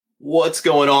What's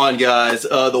going on, guys?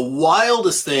 The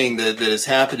wildest thing that has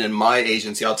happened in my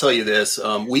agency, I'll tell you this.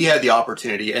 We had the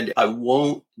opportunity, and I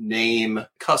won't name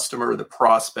customer, the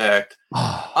prospect.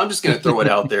 I'm just going to throw it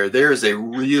out there. There is a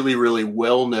really, really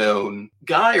well-known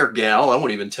guy or gal. I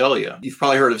won't even tell you. You've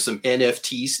probably heard of some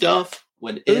NFT stuff.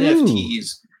 When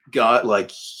NFTs got like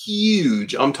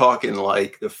huge, I'm talking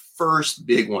like the first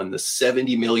big one, the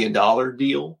 $70 million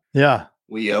deal. Yeah.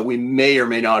 We may or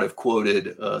may not have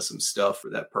quoted some stuff for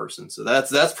that person. So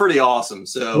that's pretty awesome.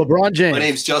 So LeBron James. My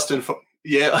name's Justin.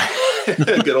 Yeah.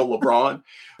 Good old LeBron.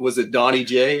 Was it Donnie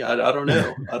J? I don't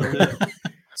know.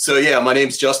 So yeah, my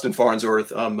name's Justin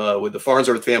Farnsworth. I'm with the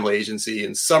Farnsworth Family Agency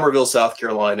in Summerville, South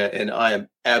Carolina, and I am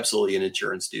absolutely an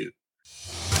insurance dude.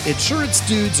 Insurance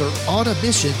dudes are on a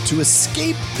mission to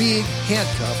escape being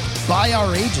handcuffed by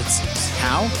our agencies.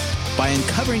 How? By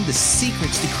uncovering the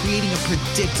secrets to creating a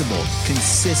predictable,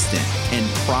 consistent, and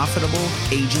profitable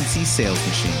agency sales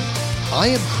machine. I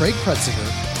am Craig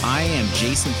Pretzinger. I am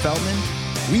Jason Feldman.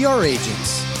 We are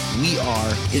agents. We are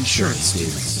insurance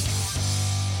dudes.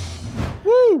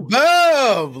 Woo!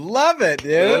 Boom! Love it,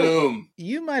 dude. Boom.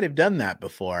 You might have done that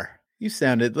before. You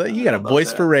sounded like you got a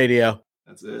voice for radio.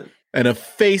 That's it. And a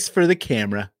face for the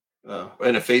camera.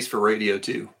 And a face for radio,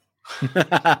 too.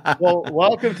 Well,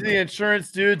 welcome to the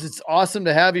Insurance Dudes. It's awesome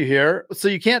to have you here. So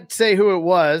you can't say who it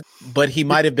was, but he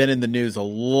might have been in the news a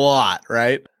lot,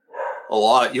 right? A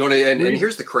lot. You want to, and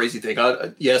here's the crazy thing.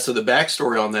 So the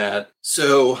backstory on that.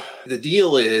 So the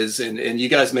deal is, and you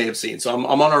guys may have seen. So I'm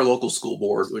on our local school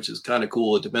board, which is kind of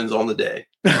cool. It depends on the day.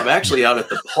 I'm actually out at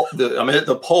I'm at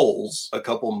the polls a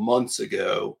couple months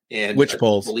ago. And which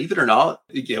polls? Believe it or not,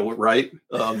 yeah, right.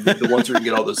 The ones where you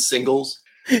get all those singles.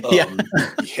 Yeah.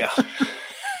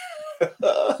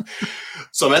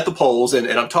 So I'm at the polls and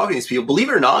I'm talking to these people. Believe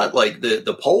it or not, like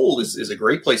the poll is a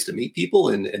great place to meet people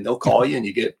and they'll call you and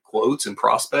you get quotes and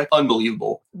prospect.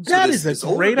 Unbelievable. That is a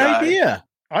great idea.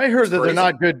 I heard that they're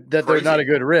not good, that they're not a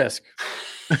good risk.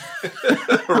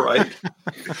 Right.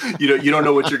 You don't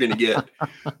know what you're going to get.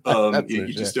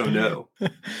 You just don't know.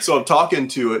 So I'm talking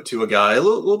to a guy, a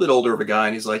little bit older of a guy,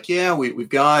 and he's like, yeah, we've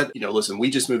got, listen, we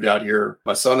just moved out here.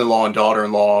 My son-in-law and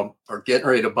daughter-in-law are getting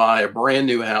ready to buy a brand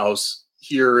new house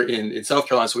here in South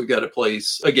Carolina. So we've got a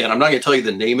place. Again, I'm not going to tell you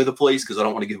the name of the place because I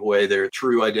don't want to give away their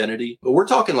true identity, but we're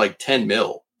talking like 10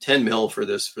 mil for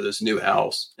this new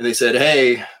house. And they said,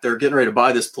 hey, they're getting ready to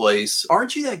buy this place.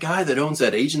 Aren't you that guy that owns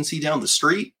that agency down the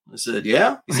street? I said,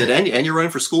 yeah. He said, and you're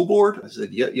running for school board? I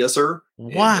said, yeah, yes, sir.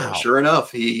 Wow. And, sure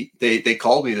enough, they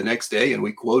called me the next day and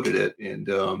we quoted it. And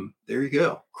there you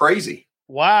go. Crazy.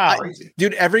 Wow. Crazy.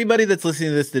 Dude, everybody that's listening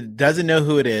to this that doesn't know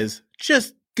who it is,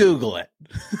 just Google it.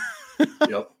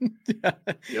 Yep.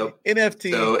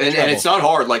 NFT. So, and it's not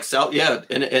hard. Like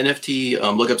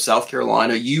NFT. Look up South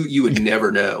Carolina. You would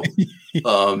never know.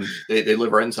 They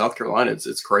live right in South Carolina.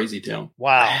 It's crazy town.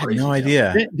 Wow. I had no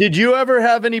idea. Did you ever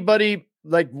have anybody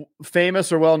like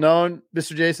famous or well known,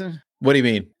 Mr. Jason? What do you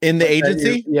mean? In the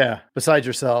agency? Yeah. Besides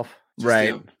yourself.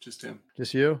 Right. Just him.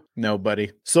 Just you?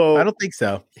 Nobody. So I don't think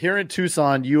so. Here in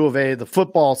Tucson, U of A, the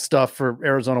football stuff for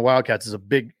Arizona Wildcats is a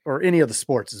big, or any of the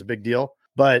sports is a big deal.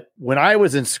 But when I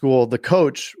was in school, the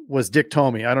coach was Dick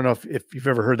Tomey. I don't know if you've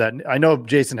ever heard that. I know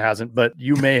Jason hasn't, but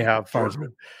you may have,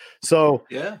 Farnsworth. So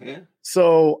yeah.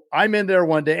 So I'm in there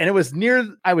one day and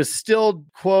I was still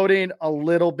quoting a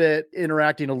little bit,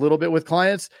 interacting a little bit with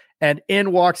clients. And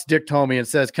in walks Dick Tomey and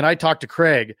says, can I talk to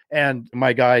Craig? And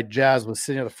my guy, Jazz, was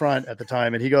sitting at the front at the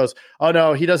time. And he goes, oh,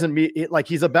 no, he doesn't meet. Like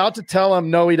he's about to tell him,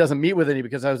 no, he doesn't meet with any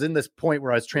because I was in this point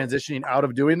where I was transitioning out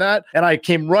of doing that. And I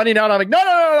came running out. I'm like, no,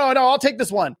 I'll take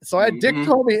this one. So I had Dick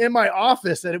Tomey in my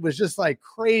office and it was just like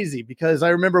crazy because I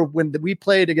remember when we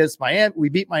played against Miami, we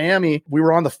beat Miami. We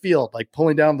were on the field, like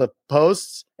pulling down the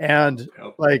posts. And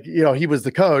like, he was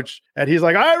the coach and he's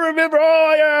like, I remember,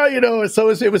 so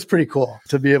it was pretty cool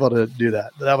to be able to do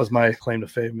that. That was my claim to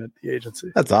fame at the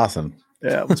agency. That's awesome.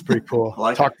 Yeah, it was pretty cool.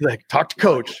 Talk to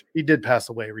coach. He did pass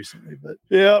away recently, but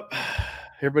yep.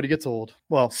 Everybody gets old.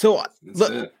 Well, so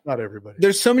look, not everybody.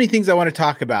 There's so many things I want to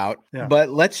talk about, but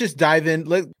let's just dive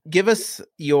in. Give us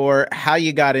how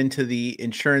you got into the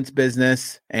insurance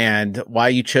business and why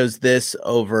you chose this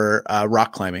over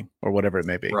rock climbing or whatever it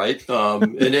may be. Right.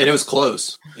 And it was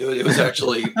close. It was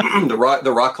actually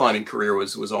the rock climbing career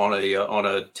was on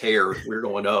a tear. We were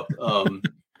going up.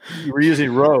 You were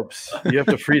using ropes. You have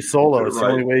to free solo. It's the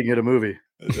only way you can get a movie.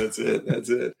 That's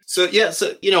it. So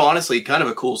honestly, kind of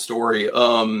a cool story.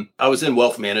 I was in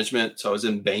wealth management. So I was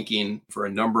in banking for a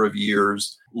number of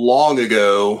years. Long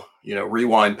ago,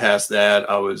 rewind past that,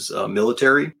 I was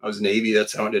military. I was Navy.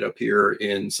 That's how I ended up here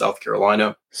in South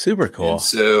Carolina. Super cool. And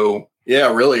so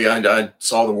Yeah, really. I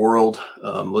saw the world.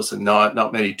 Listen, not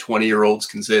many 20-year-olds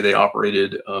can say they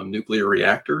operated nuclear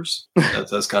reactors.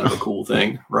 That's kind of a cool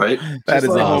thing, right? That is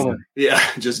like awesome. Homer. Yeah,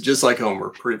 just like Homer,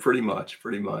 pretty much.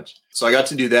 So I got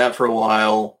to do that for a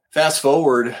while. Fast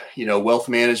forward, wealth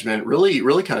management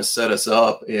really kind of set us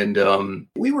up. And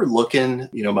we were looking,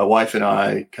 my wife and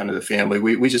I, kind of the family,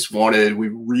 we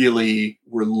really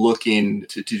were looking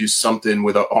to do something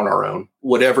on our own,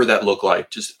 whatever that looked like,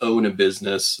 just own a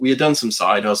business. We had done some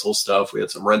side hustle stuff. We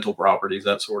had some rental properties,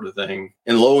 that sort of thing.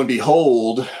 And lo and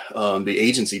behold, the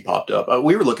agency popped up.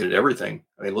 We were looking at everything.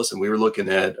 I mean, listen, we were looking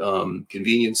at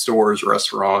convenience stores,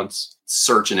 restaurants,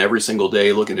 searching every single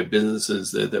day, looking at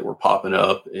businesses that were popping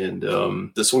up.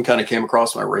 And this one kind of came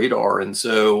across my radar. And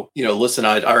so, listen,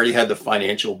 I already had the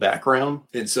financial background.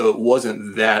 And so it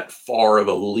wasn't that far of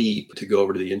a leap to go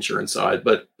over to the insurance side.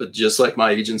 But just like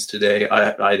my agents today, I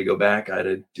had to go back. I had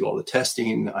to do all the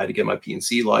testing. I had to get my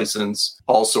P&C license,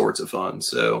 all sorts of fun.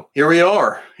 So here we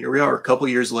are a couple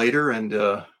years later and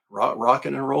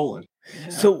rocking and rolling. Yeah.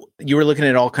 So you were looking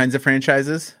at all kinds of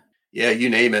franchises? Yeah, you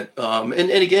name it. And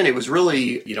again, it was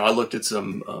really, I looked at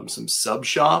some sub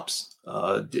shops.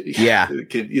 Like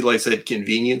I said,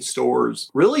 convenience stores,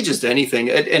 really just anything.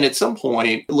 And at some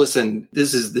point, listen,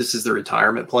 this is the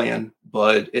retirement plan.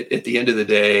 But at the end of the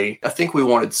day, I think we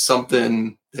wanted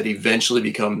something that eventually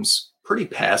becomes pretty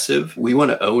passive. We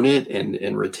want to own it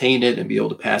and retain it and be able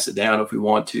to pass it down if we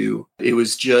want to. It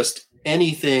was just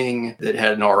anything that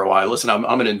had an ROI. Listen,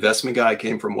 I'm an investment guy. I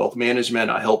came from wealth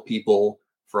management. I help people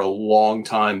for a long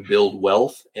time build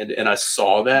wealth. And I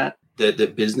saw that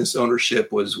business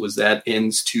ownership was that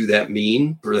ends to that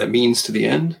mean, or that means to the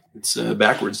end. It's a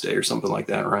backwards day or something like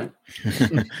that, right?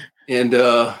 And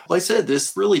like I said,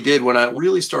 this really did, when I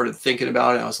really started thinking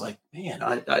about it, I was like, man,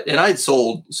 I had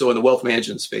sold. So in the wealth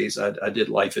management space, I did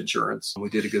life insurance. We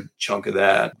did a good chunk of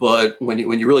that. But when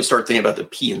you really start thinking about the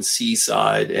P&C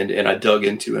side, and I dug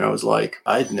into it, I was like,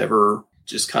 I'd never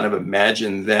just kind of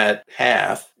imagined that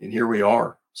path. And here we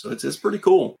are. So it's pretty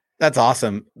cool. That's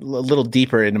awesome. A little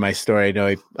deeper into my story. I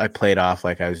know I played off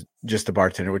like I was just a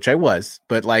bartender, which I was,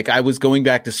 but like I was going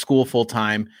back to school full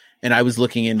time. And I was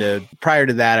looking into, prior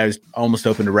to that, I was almost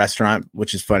open to restaurant,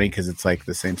 which is funny because it's like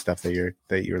the same stuff that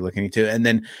you're looking into. And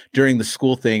then during the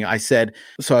school thing, I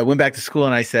went back to school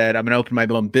and I said, I'm going to open my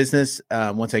own business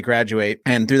once I graduate.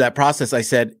 And through that process, I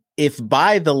said, if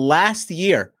by the last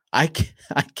year, I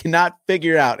cannot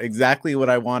figure out exactly what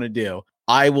I want to do,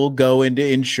 I will go into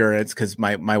insurance, because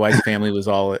my wife's family was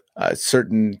all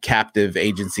certain captive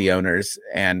agency owners,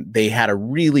 and they had a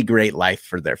really great life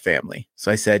for their family. So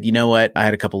I said, you know what? I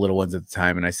had a couple little ones at the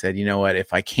time. And I said, you know what?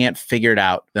 If I can't figure it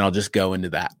out, then I'll just go into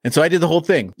that. And so I did the whole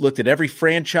thing, looked at every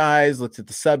franchise, looked at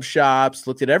the sub shops,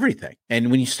 looked at everything.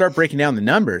 And when you start breaking down the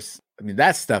numbers, I mean,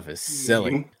 that stuff is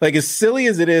silly. Mm-hmm. Like, as silly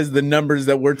as it is, the numbers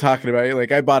that we're talking about,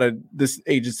 like I bought this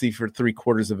agency for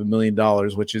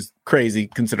 $750,000, which is crazy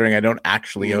considering I don't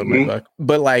actually own my book.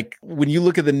 But like, when you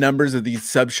look at the numbers of these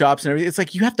sub shops and everything, it's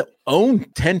like you have to own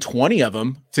 10, 20 of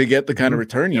them to get the kind of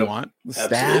return you want. The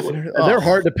staff. And they're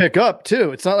hard to pick up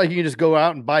too. It's not like you can just go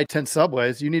out and buy 10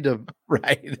 Subways. You need to,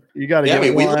 right. You got to get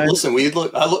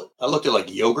I looked at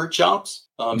like yogurt shops.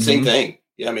 Same thing.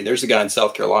 Yeah, I mean, there's a guy in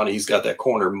South Carolina. He's got that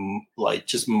corner, like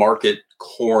just market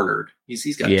cornered.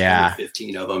 He's got 10 or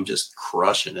 15 of them, just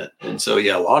crushing it. And so,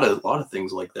 yeah, a lot of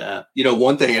things like that.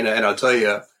 One thing, and I'll tell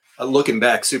you, looking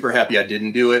back, super happy I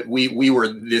didn't do it. We were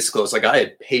this close. Like I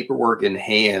had paperwork in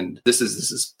hand. This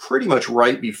is pretty much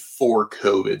right before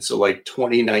COVID. So like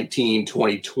 2019,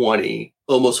 2020.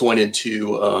 Almost went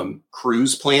into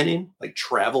cruise planning, like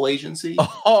travel agency.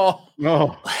 Oh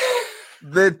no.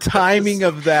 The timing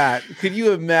of that. Could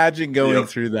you imagine going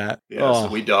through that? Yeah, so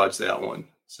we dodged that one.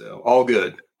 So all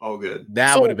good.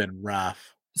 That would have been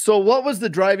rough. So what was the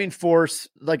driving force?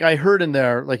 Like I heard in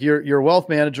there, like you're a wealth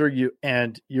manager, you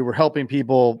were helping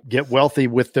people get wealthy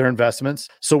with their investments.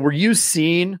 So were you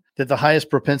seeing that the highest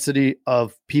propensity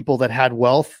of people that had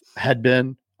wealth had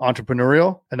been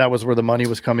entrepreneurial, and that was where the money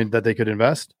was coming that they could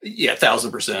invest? Yeah,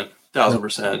 1,000%.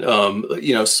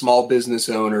 1,000%. Small business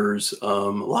owners, a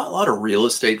lot of real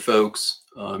estate folks.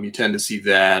 You tend to see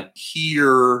that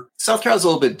here. South Carolina's a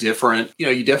little bit different.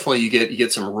 You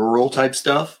get some rural type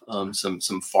stuff,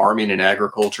 some farming and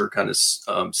agriculture kind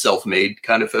of self-made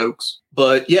kind of folks.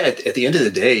 But yeah, at the end of the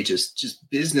day, just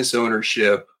business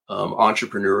ownership,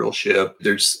 entrepreneurship,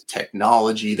 there's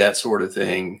technology, that sort of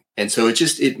thing. And so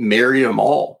it married them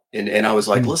all. And I was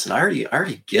like, listen, I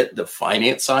already get the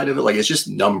finance side of it. Like, it's just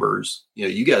numbers.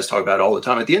 You guys talk about it all the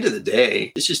time. At the end of the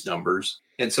day, it's just numbers.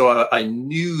 And so I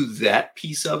knew that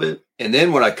piece of it. And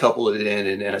then when I coupled it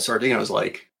in and I started thinking, I was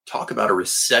like, talk about a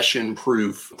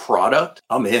recession-proof product.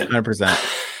 I'm in. 100%.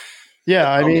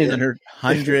 Yeah, I mean,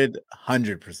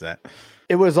 100%.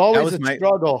 It was always a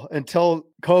struggle until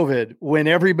COVID, when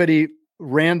everybody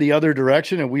ran the other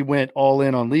direction and we went all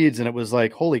in on leads, and it was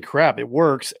like, holy crap, it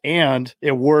works. And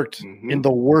it worked in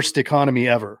the worst economy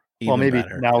ever. Well, maybe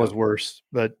now is worse,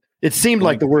 but it seemed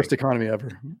like the worst economy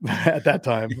ever at that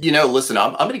time. Listen,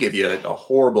 I'm going to give you a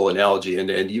horrible analogy,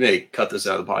 and you may cut this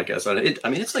out of the podcast.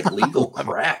 It's like legal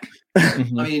crack. I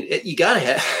mean, you got to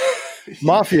have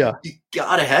mafia. You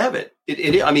got to have it.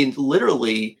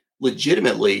 Literally,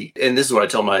 legitimately, and this is what I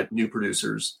tell my new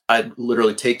producers. I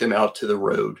literally take them out to the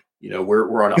road.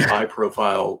 We're on a high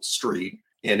profile street,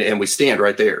 and we stand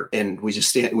right there, and we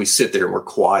sit there and we're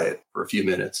quiet for a few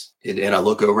minutes. And I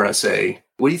look over and I say,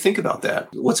 what do you think about that?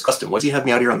 What's custom? What do you have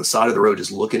me out here on the side of the road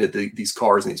just looking at these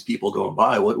cars and these people going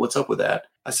by? What's up with that?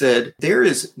 I said, there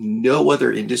is no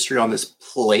other industry on this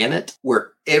planet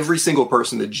where every single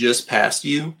person that just passed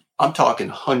you, I'm talking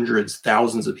hundreds,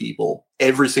 thousands of people,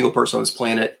 every single person on this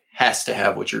planet has to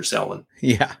have what you're selling.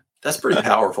 Yeah. That's pretty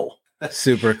powerful.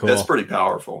 Super cool. That's pretty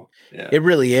powerful. Yeah. It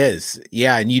really is.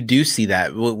 Yeah, and you do see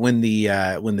that when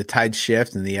the tides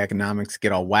shift and the economics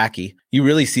get all wacky. You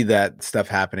really see that stuff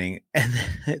happening, and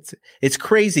it's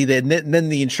crazy that then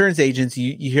the insurance agents,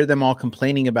 you hear them all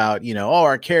complaining about,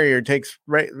 our carrier takes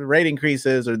rate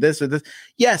increases or this or this.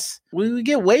 Yes, we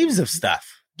get waves of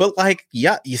stuff, but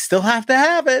you still have to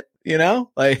have it.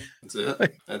 That's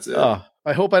it. That's it. Oh.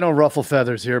 I hope I don't ruffle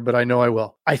feathers here, but I know I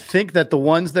will. I think that the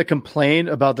ones that complain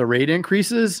about the rate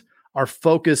increases are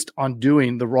focused on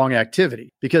doing the wrong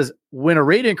activity, because when a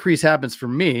rate increase happens for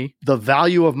me, the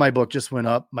value of my book just went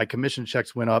up. My commission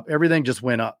checks went up. Everything just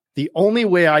went up. The only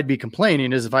way I'd be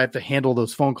complaining is if I have to handle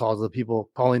those phone calls of people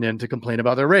calling in to complain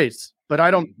about their rates. But I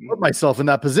don't put myself in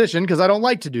that position because I don't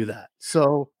like to do that.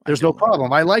 So there's no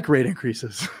problem. I like rate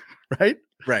increases, right?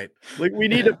 Right. Like, we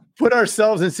need to put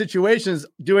ourselves in situations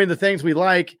doing the things we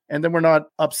like, and then we're not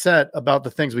upset about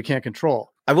the things we can't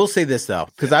control. I will say this, though,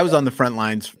 because I was on the front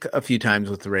lines a few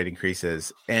times with the rate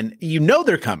increases, and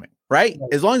they're coming, right?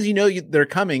 As long as they're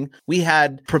coming, we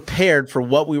had prepared for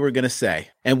what we were going to say,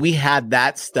 and we had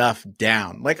that stuff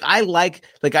down.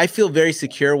 I feel very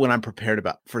secure when I'm prepared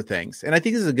for things. And I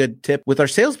think this is a good tip with our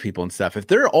salespeople and stuff. If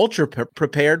they're ultra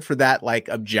prepared for that,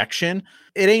 objection,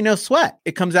 it ain't no sweat.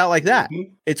 It comes out like that.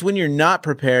 Mm-hmm. It's when you're not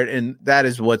prepared. And that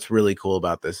is what's really cool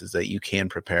about this, is that you can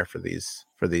prepare for these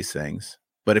things.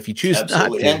 But if you choose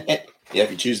not to, and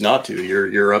if you choose not to,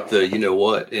 you're up the,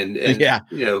 what, and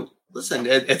listen,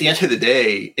 at the end of the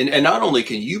day, and not only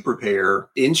can you prepare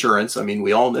insurance,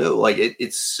 we all know,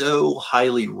 it's so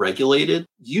highly regulated.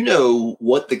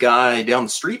 What the guy down the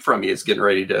street from you is getting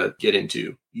ready to get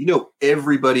into.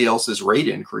 Everybody else's rate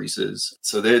increases.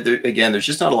 So there's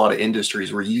just not a lot of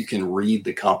industries where you can read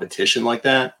the competition like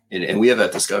that. And we have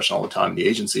that discussion all the time in the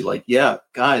agency.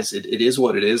 Guys, it is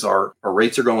what it is. Our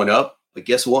rates are going up. But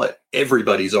guess what?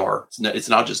 Everybody's are. It's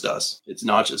not just us. It's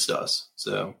not just us.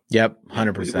 So, yep,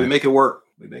 100%. We make it work.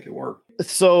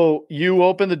 So you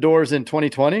opened the doors in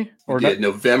 2020, or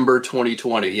November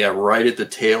 2020? Yeah, right at the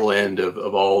tail end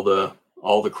of all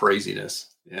the craziness.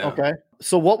 Yeah. Okay.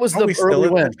 So what was the early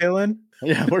win? Tail end?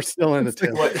 Yeah, we're still in the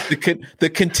tail end. The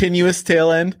continuous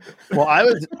tail end. Well, I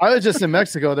was just in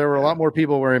Mexico. There were a lot more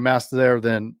people wearing masks there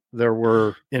than there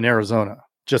were in Arizona.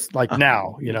 Just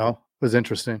now, It was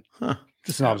interesting. Huh.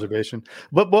 Just an observation.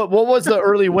 But what was the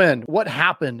early win? What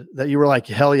happened that you were like,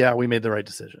 hell yeah, we made the right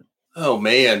decision? Oh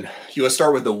man, you want to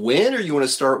start with the win, or you want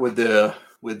to start with the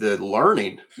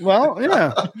learning? Well,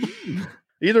 yeah,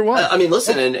 either one.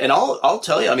 Listen, and I'll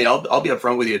tell you. I'll be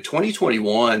upfront with you.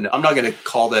 2021. I'm not going to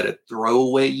call that a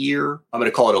throwaway year. I'm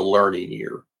going to call it a learning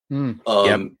year.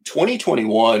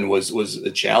 2021 was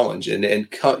a challenge, and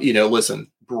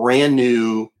listen. Brand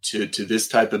new to this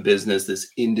type of business,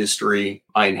 this industry.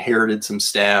 I inherited some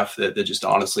staff that just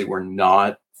honestly were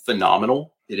not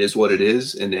phenomenal. It is what it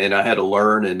is. And I had to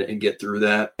learn and get through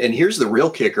that. And here's the real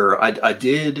kicker. I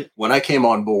did, when I came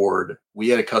on board, we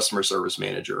had a customer service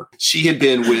manager. She had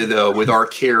been with our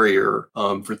carrier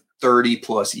for 30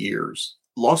 plus years.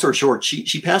 Long story short,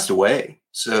 she passed away.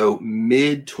 So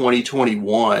mid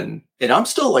 2021, and I'm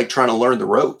still trying to learn the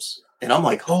ropes. And I'm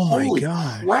like, holy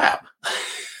crap.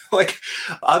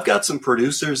 I've got some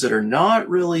producers that are not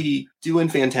really doing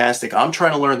fantastic. I'm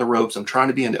trying to learn the ropes. I'm trying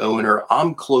to be an owner.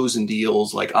 I'm closing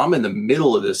deals. I'm in the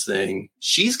middle of this thing.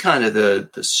 She's kind of the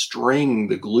string,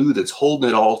 the glue that's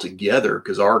holding it all together,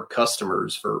 because our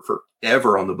customers for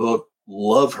forever on the book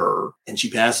love her, and she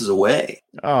passes away.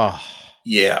 Oh,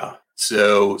 yeah.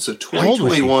 So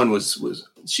 2021 was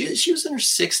She was in her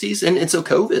 60s, and so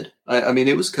COVID. I mean,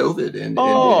 it was COVID, and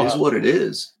it is what it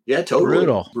is. Yeah, totally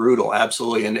brutal,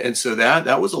 absolutely. And so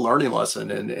that was a learning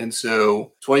lesson. And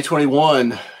so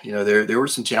 2021, there were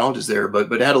some challenges there,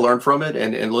 but I had to learn from it.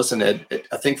 And listen,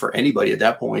 I think for anybody at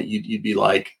that point, you'd be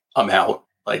like, I'm out.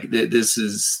 Like this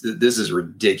is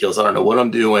ridiculous. I don't know what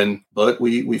I'm doing, but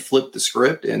we flipped the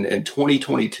script, and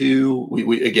 2022,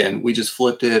 we just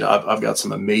flipped it. I've got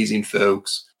some amazing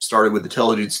folks. Started with the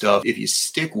Teledude stuff. If you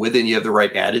stick with it and you have the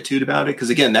right attitude about it, because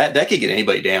again, that could get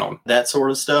anybody down. That sort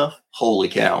of stuff. Holy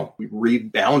cow! We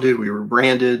rebounded, we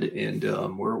rebranded, and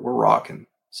we're rocking.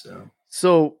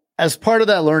 So as part of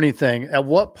that learning thing, at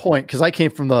what point? Because I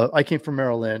came from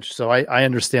Merrill Lynch, so I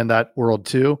understand that world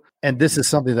too. And this is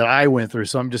something that I went through.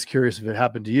 So I'm just curious if it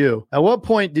happened to you. At what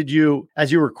point did you,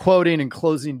 as you were quoting and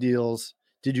closing deals,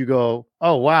 did you go,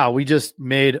 oh, wow, we just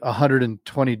made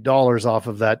 $120 off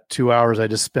of that 2 hours I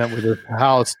just spent with the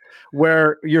house,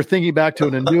 where you're thinking back to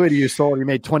an annuity you sold, you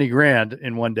made 20 grand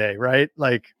in one day, right?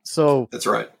 Like, so that's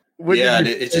right. Yeah, and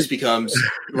it just becomes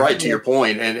right to your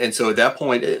point. And so at that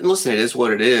point, listen, it is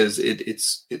what it is.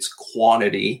 It's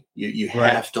quantity. You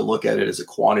have to look at it as a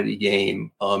quantity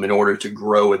game in order to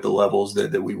grow at the levels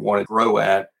that we want to grow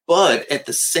at. But at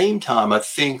the same time, I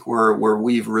think where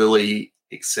we've really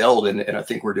excelled, and I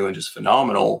think we're doing just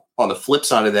phenomenal. On the flip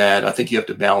side of that, I think you have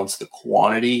to balance the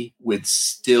quantity with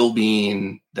still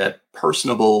being that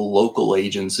personable local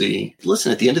agency.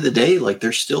 Listen, at the end of the day, like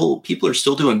people are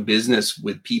still doing business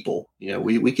with people.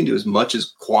 We can do as much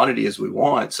as quantity as we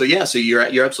want. So yeah, so you're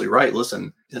absolutely right.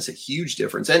 Listen, that's a huge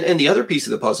difference. And the other piece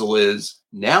of the puzzle is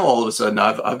now all of a sudden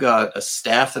I've got a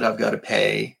staff that I've got to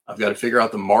pay. I've got to figure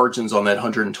out the margins on that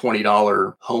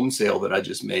 $120 home sale that I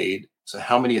just made. So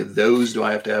how many of those do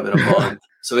I have to have in a month?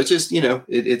 So it's just,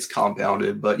 it's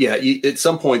compounded. But yeah, at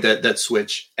some point that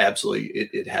switch, absolutely,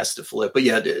 it has to flip. But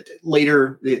yeah,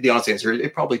 later, the honest answer,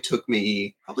 it probably took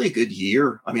me a good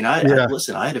year. I mean, I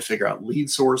had to figure out lead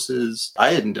sources.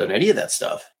 I hadn't done any of that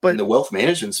stuff. But in the wealth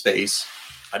management space,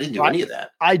 I didn't do any of that.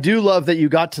 I do love that you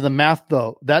got to the math,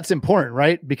 though. That's important,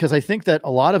 right? Because I think that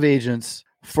a lot of agents,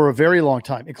 for a very long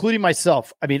time, including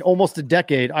myself, I mean, almost a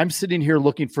decade, I'm sitting here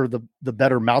looking for the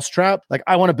better mousetrap. Like,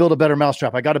 I want to build a better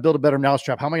mousetrap. I got to build a better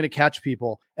mousetrap. How am I going to catch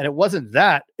people? And it wasn't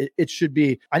that. It should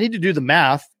be, I need to do the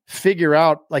math, figure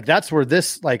out, like, that's where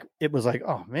this, like, it was like,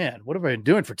 oh man, what have I been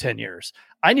doing for 10 years?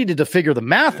 I needed to figure the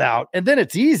math out, and then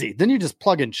it's easy. Then you just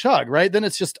plug and chug, right? Then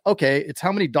it's just, okay, it's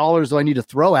how many dollars do I need to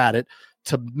throw at it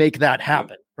to make that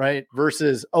happen, right?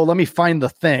 Versus, oh, let me find the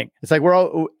thing. It's like,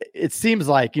 it seems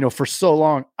like, for so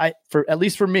long, at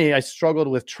least for me, I struggled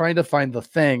with trying to find the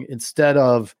thing instead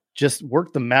of just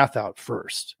work the math out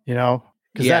first,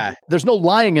 because there's no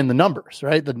lying in the numbers,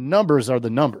 right? The numbers are the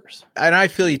numbers. And I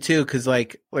feel you too, because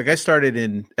like I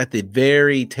started at the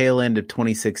very tail end of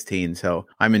 2016. So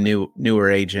I'm a newer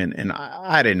agent, and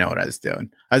I didn't know what I was doing.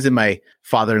 I was in my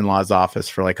father-in-law's office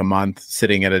for like a month,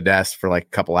 sitting at a desk for like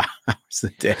a couple hours a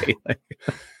day.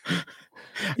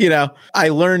 I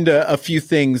learned a few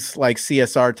things like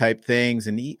CSR type things.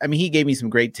 And he gave me some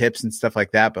great tips and stuff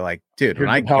like that. But like, dude, when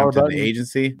I jumped in the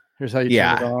agency, here's how you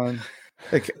turn it on.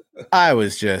 Like,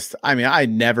 I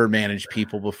never managed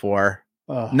people before.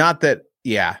 Not that,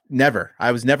 never.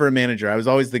 I was never a manager. I was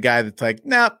always the guy that's like,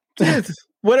 nah,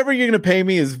 whatever you're going to pay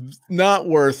me is not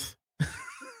worth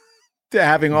to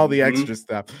having all the extra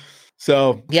stuff.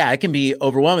 So yeah, it can be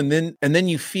overwhelming. And then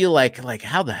you feel like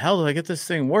how the hell do I get this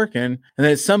thing working? And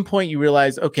then at some point you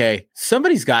realize, okay,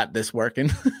 somebody's got this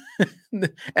working.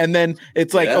 And then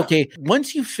it's like, okay,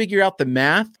 once you figure out the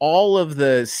math, all of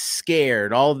the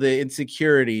scared, all the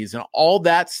insecurities and all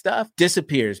that stuff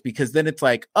disappears, because then it's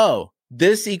like, oh,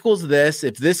 this equals this.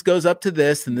 If this goes up to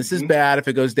this, then this is bad. If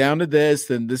it goes down to this,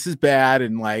 then this is bad.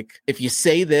 And like, if you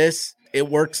say this, it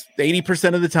works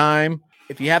 80% of the time.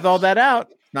 If you have all that out,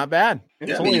 not bad.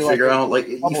 Yeah, you figure out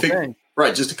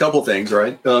right, just a couple things,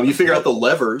 right? You figure out the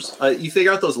levers. You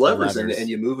figure out those levers, and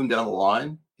you move them down the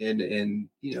line, and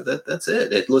that's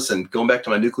it. Listen, going back to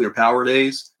my nuclear power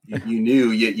days, you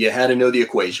knew you had to know the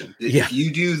equation. Yeah. If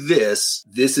you do this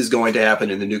is going to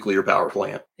happen in the nuclear power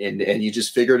plant, and you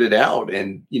just figured it out.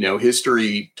 And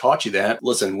history taught you that.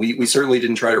 Listen, we certainly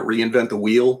didn't try to reinvent the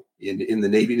wheel in the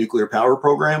Navy nuclear power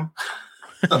program.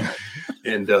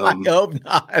 And I hope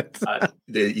not.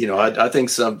 I think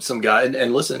some guy,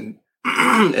 and listen,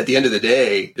 at the end of the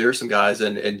day, there are some guys,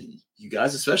 and you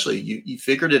guys, especially you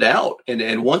figured it out.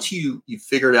 And once you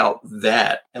figured out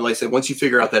that, and like I said, once you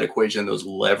figure out that equation, those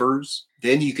levers,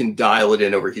 then you can dial it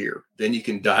in over here. Then you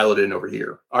can dial it in over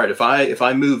here. All right. If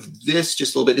I move this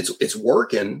just a little bit, it's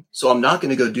working. So I'm not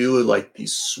going to go do like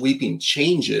these sweeping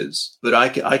changes, but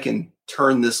I can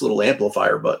turn this little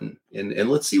amplifier button and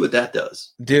let's see what that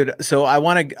does. Dude, so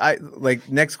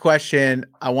next question,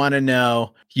 I want to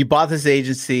know, you bought this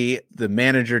agency, the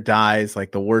manager dies,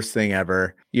 like the worst thing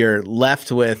ever. You're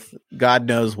left with God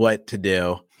knows what to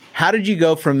do. How did you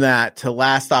go from that to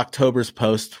last October's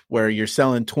post where you're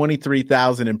selling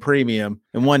 23,000 in premium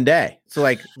in one day? So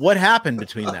like, what happened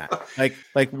between that?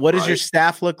 Like what does your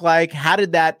staff look like? How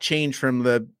did that change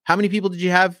from how many people did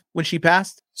you have when she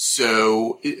passed?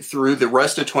 So through the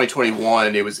rest of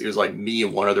 2021, it was like me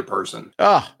and one other person.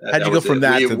 Oh, how'd you go from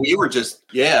that? We were just,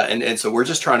 and so we're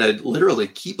just trying to literally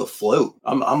keep afloat.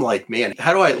 I'm like, man,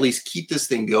 how do I at least keep this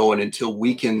thing going until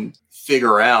we can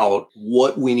figure out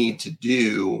what we need to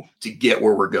do to get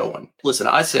where we're going? Listen,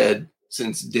 I said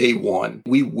since day one,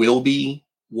 we will be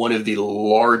one of the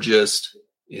largest,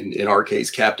 in our case,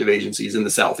 captive agencies in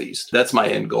the Southeast. That's my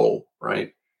end goal,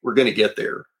 right? We're going to get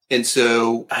there. And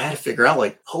so I had to figure out,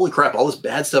 like, holy crap, all this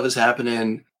bad stuff is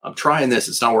happening. I'm trying this.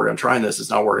 It's not working. I'm trying this. It's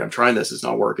not working. I'm trying this. It's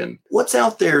not working. What's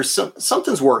out there?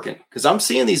 Something's working, because I'm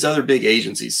seeing these other big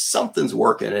agencies. Something's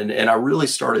working. And I really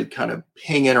started kind of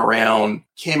pinging around,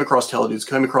 came across Teledudes,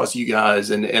 came across you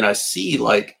guys. And I see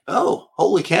like, oh,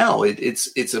 holy cow.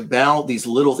 It's about these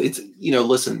little,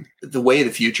 listen, the way of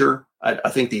the future.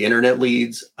 I think the internet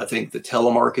leads. I think the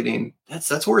telemarketing,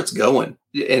 that's where it's going.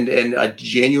 And I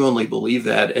genuinely believe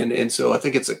that. And so I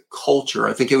think it's a culture.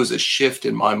 I think it was a shift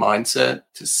in my mindset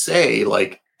to say,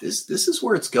 like, this is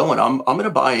where it's going. I'm going to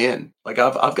buy in. Like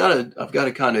I've got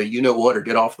to kind of, or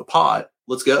get off the pot.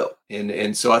 Let's go.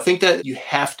 And so I think that you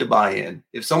have to buy in.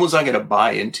 If someone's not going to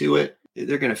buy into it,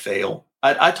 they're going to fail.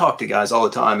 I talk to guys all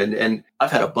the time, and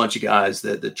I've had a bunch of guys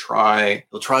that they'll try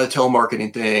the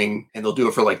telemarketing thing, and they'll do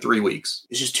it for like 3 weeks.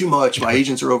 It's just too much. My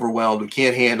agents are overwhelmed. We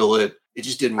can't handle it. It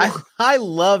just didn't work. I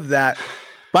love that.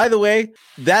 By the way,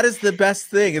 that is the best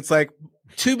thing. It's like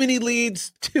too many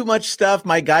leads, too much stuff.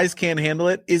 My guys can't handle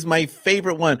it is my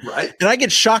favorite one. Right. And I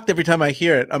get shocked every time I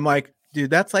hear it. I'm like, dude,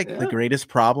 that's like the greatest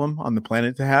problem on the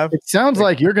planet to have. It sounds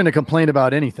like you're going to complain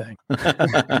about anything.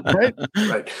 Right?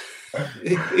 Right.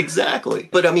 Exactly.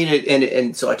 But I mean,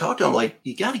 and so I talked to him, like,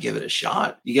 you got to give it a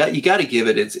shot. You got to give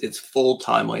it its full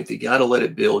time length. You got to let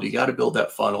it build. You got to build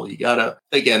that funnel. You got to,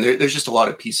 again, there's just a lot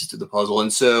of pieces to the puzzle.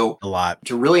 And so a lot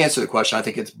to really answer the question, I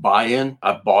think it's buy-in.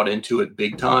 I bought into it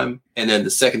big time. And then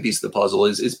the second piece of the puzzle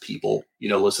is people.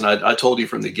 Listen, I told you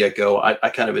from the get-go, I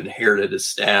kind of inherited a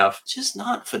staff, just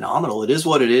not phenomenal. It is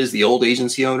what it is. The old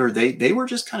agency owner, they were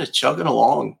just kind of chugging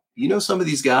along. Some of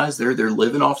these guys, they're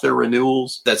living off their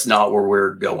renewals. That's not where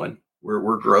we're going.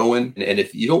 We're growing. And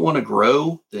if you don't want to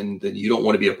grow, then you don't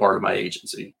want to be a part of my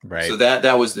agency. Right. So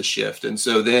that was the shift. And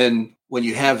so then when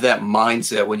you have that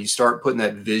mindset, when you start putting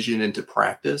that vision into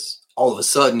practice, all of a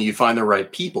sudden you find the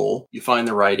right people, you find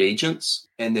the right agents,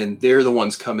 and then they're the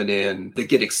ones coming in that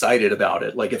get excited about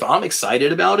it. Like if I'm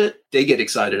excited about it, they get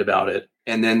excited about it.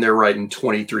 And then they're writing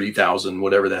 23,000,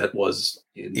 whatever that was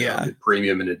in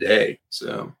premium in a day.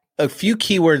 So a few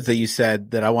keywords that you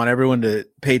said that I want everyone to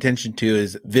pay attention to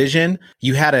is vision.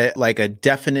 You had a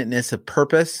definiteness of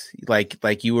purpose,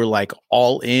 like you were like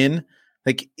all in.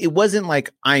 Like it wasn't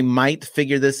like I might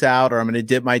figure this out or I'm going to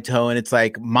dip my toe in. It's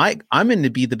like I'm going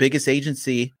to be the biggest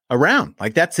agency around.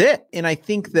 Like that's it. And I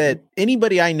think that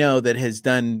anybody I know that has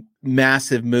done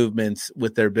massive movements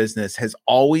with their business has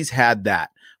always had that.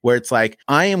 Where it's like,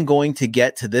 I am going to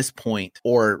get to this point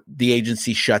or the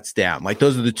agency shuts down. Like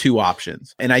those are the two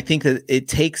options. And I think that it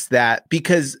takes that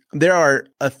because there are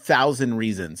 1,000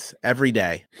 reasons every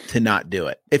day to not do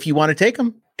it. If you want to take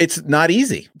them, it's not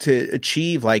easy to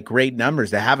achieve like great numbers,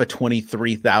 to have a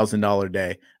 $23,000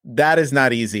 day. That is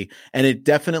not easy. And it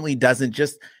definitely doesn't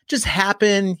just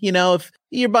happen. If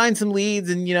you're buying some leads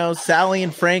and, Sally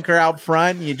and Frank are out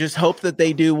front, and you just hope that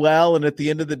they do well. And at the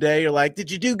end of the day, you're like, did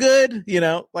you do good?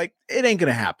 Like it ain't going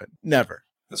to happen. Never.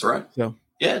 That's right. So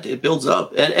yeah, it builds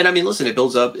up. And I mean, listen, it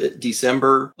builds up.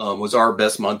 December was our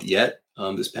best month yet.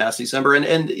 This past December.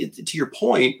 And to your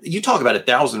point, you talk about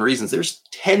 1,000 reasons. There's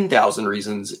 10,000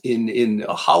 reasons in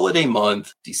a holiday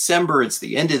month. December, it's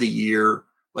the end of the year.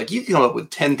 Like you can come up with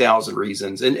 10,000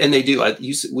 reasons, and they do.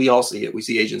 We all see it. We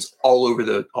see agents all over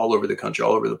the country,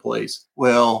 all over the place.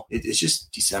 Well, it's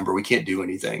just December. We can't do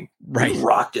anything. Right. We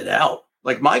rocked it out.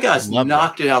 Like my guys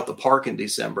knocked it out the park in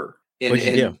December. And we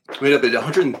ended up at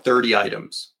 130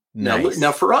 items. Nice.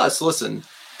 Now for us, listen,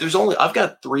 I've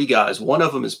got 3 guys. One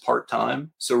of them is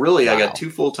part-time. So really I got 2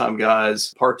 full-time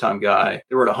guys, part-time guy.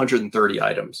 They were at 130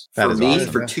 items. For me,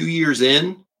 awesome. For 2 years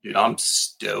in, dude, I'm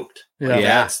stoked.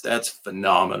 That's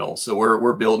phenomenal. So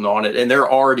we're building on it. And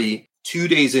they're already 2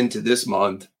 days into this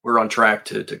month. We're on track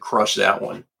to crush that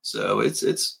one. So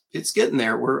it's getting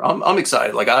there. I'm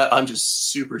excited. Like I'm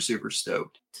just super, super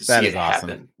stoked to see it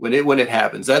happen. When it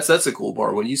happens. That's the cool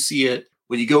part. When you see it,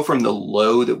 when you go from the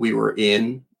low that we were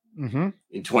in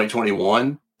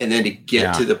 2021, and then to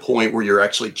get to the point where you're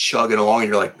actually chugging along and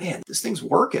you're like, man, this thing's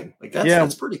working. Like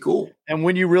that's pretty cool. And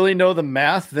when you really know the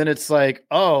math, then it's like,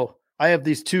 oh, I have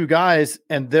these 2 guys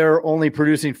and they're only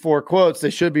producing 4 quotes. They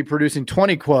should be producing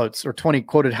 20 quotes or 20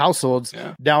 quoted households.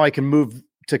 Yeah. Now I can move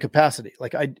to capacity.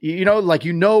 Like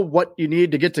what you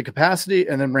need to get to capacity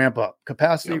and then ramp up,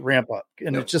 ramp up.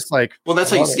 And it's just like, well,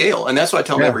 that's how you scale. And that's what I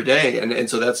tell them every day. And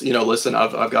so that's, listen,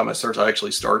 I've got my search. I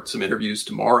actually start some interviews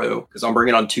tomorrow because I'm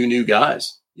bringing on 2 new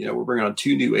guys. We're bringing on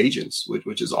 2 new agents,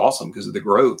 which is awesome because of the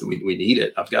growth. We need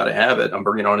it. I've got to have it. I'm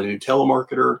bringing on a new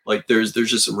telemarketer. Like there's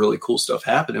just some really cool stuff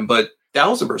happening, but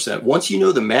 1,000%. Once you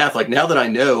know the math, like now that I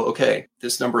know, okay,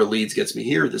 this number of leads gets me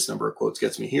here, this number of quotes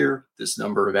gets me here, this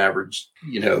number of average,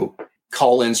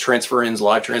 call-ins, transfer-ins,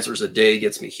 live transfers a day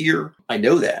gets me here. I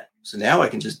know that. So now I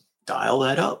can just dial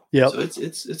that up. Yeah. So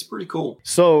it's pretty cool.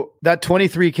 So that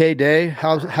 23K day,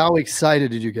 how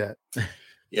excited did you get?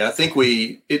 Yeah, I think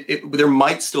there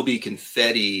might still be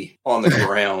confetti on the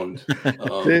ground.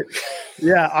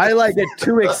 I like get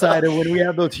too excited when we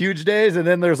have those huge days, and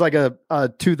then there's like a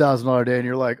 $2,000 day, and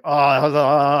you're like,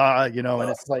 and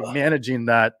it's like managing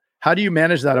that. How do you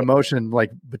manage that emotion,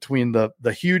 like between the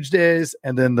huge days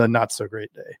and then the not so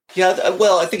great day? Yeah,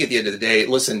 well, I think at the end of the day,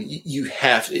 listen, you've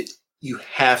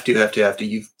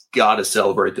got to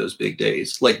celebrate those big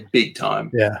days, like big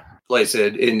time. Yeah. Like I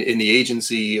said, in the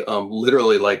agency,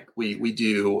 literally, like we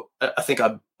do, I think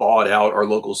I bought out our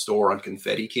local store on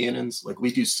confetti cannons. Like we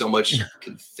do so much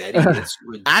confetti. It's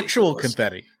ridiculous. Actual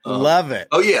confetti. Love it.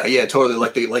 Oh yeah, totally.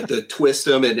 Like they twist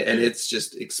them and it's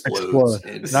just explodes.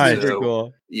 And nice. So,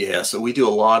 cool. Yeah. So we do a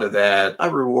lot of that. I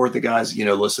reward the guys,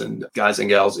 listen, guys and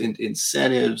gals,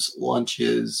 incentives,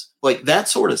 lunches, like that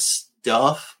sort of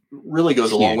stuff. Really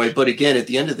goes a long way. But again, at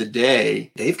the end of the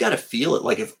day, they've got to feel it.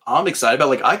 Like if I'm excited about,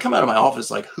 like I come out of my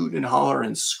office, like hooting and hollering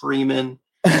and screaming,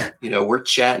 we're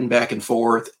chatting back and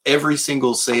forth every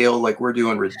single sale. Like we're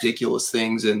doing ridiculous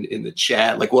things in the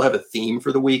chat. Like we'll have a theme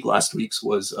for the week. Last week's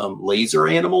was laser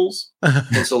animals.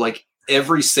 And so like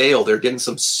every sale, they're getting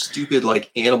some stupid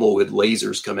like animal with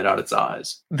lasers coming out its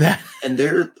eyes. And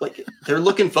they're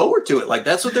looking forward to it. Like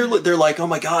that's what they're like, oh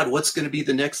my God, what's going to be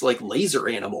the next like laser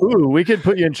animal? Ooh, we could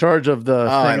put you in charge of the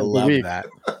I love that.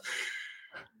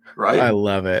 Right. I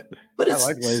love it. But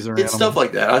it's stuff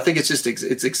like that. I think it's just,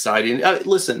 it's exciting.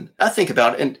 Listen, I think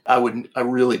about it and I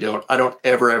really don't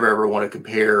ever want to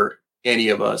compare any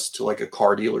of us to like a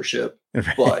car dealership,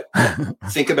 but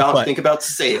think about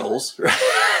sales. Right?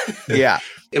 Yeah.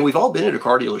 And we've all been at a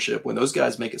car dealership when those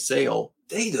guys make a sale,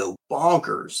 they go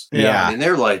bonkers. Yeah. And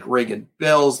they're like ringing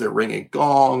bells, they're ringing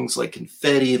gongs, like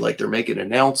confetti, like they're making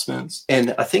announcements.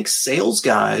 And I think sales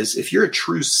guys, if you're a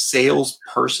true sales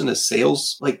person, a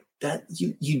sales like that,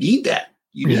 you need that.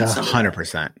 You need something.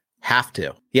 100%. Have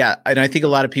to. Yeah. And I think a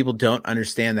lot of people don't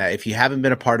understand that. If you haven't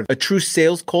been a part of a true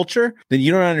sales culture, then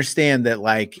you don't understand that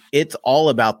like it's all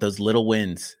about those little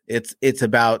wins. It's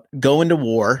about going to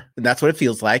war. And that's what it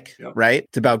feels like, right?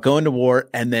 It's about going to war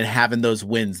and then having those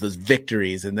wins, those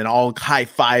victories, and then all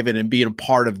high-fiving and being a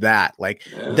part of that. Like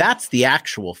that's the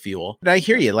actual fuel. And I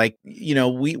hear you. Like,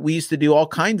 we used to do all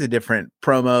kinds of different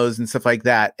promos and stuff like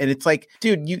that. And it's like,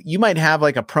 dude, you might have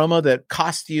like a promo that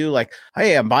costs you like,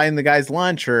 hey, I'm buying the guy's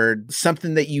lunch or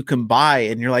something that you can buy.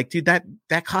 And you're like, dude, that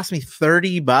cost me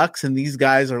 $30. And these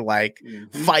guys are like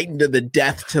fighting to the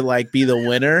death to like be the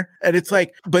winner. And it's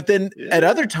like, but then at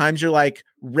other times you're like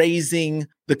raising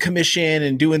the commission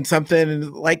and doing something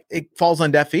and like it falls on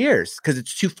deaf ears because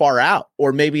it's too far out,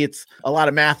 or maybe it's a lot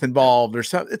of math involved or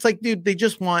something. It's like, dude, they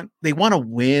want to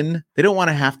win. They don't want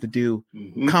to have to do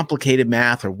complicated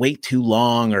math or wait too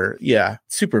long or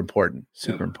super important.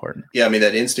 Super important. Yeah. I mean,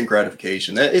 that instant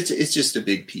gratification, that it's just a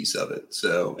big piece of it.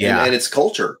 So, and it's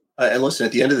culture. And listen,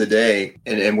 at the end of the day,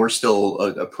 and we're still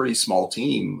a pretty small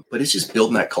team, but it's just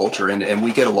building that culture and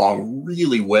we get along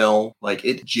really well. Like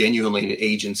it's genuinely an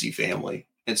agency family.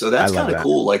 And so that's kind of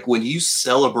cool. Like when you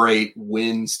celebrate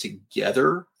wins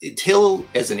together,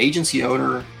 as an agency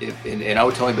owner, and I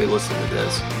would tell anybody listening to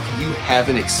this, if you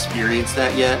haven't experienced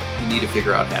that yet, you need to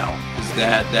figure out how, because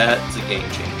that is a game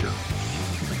changer.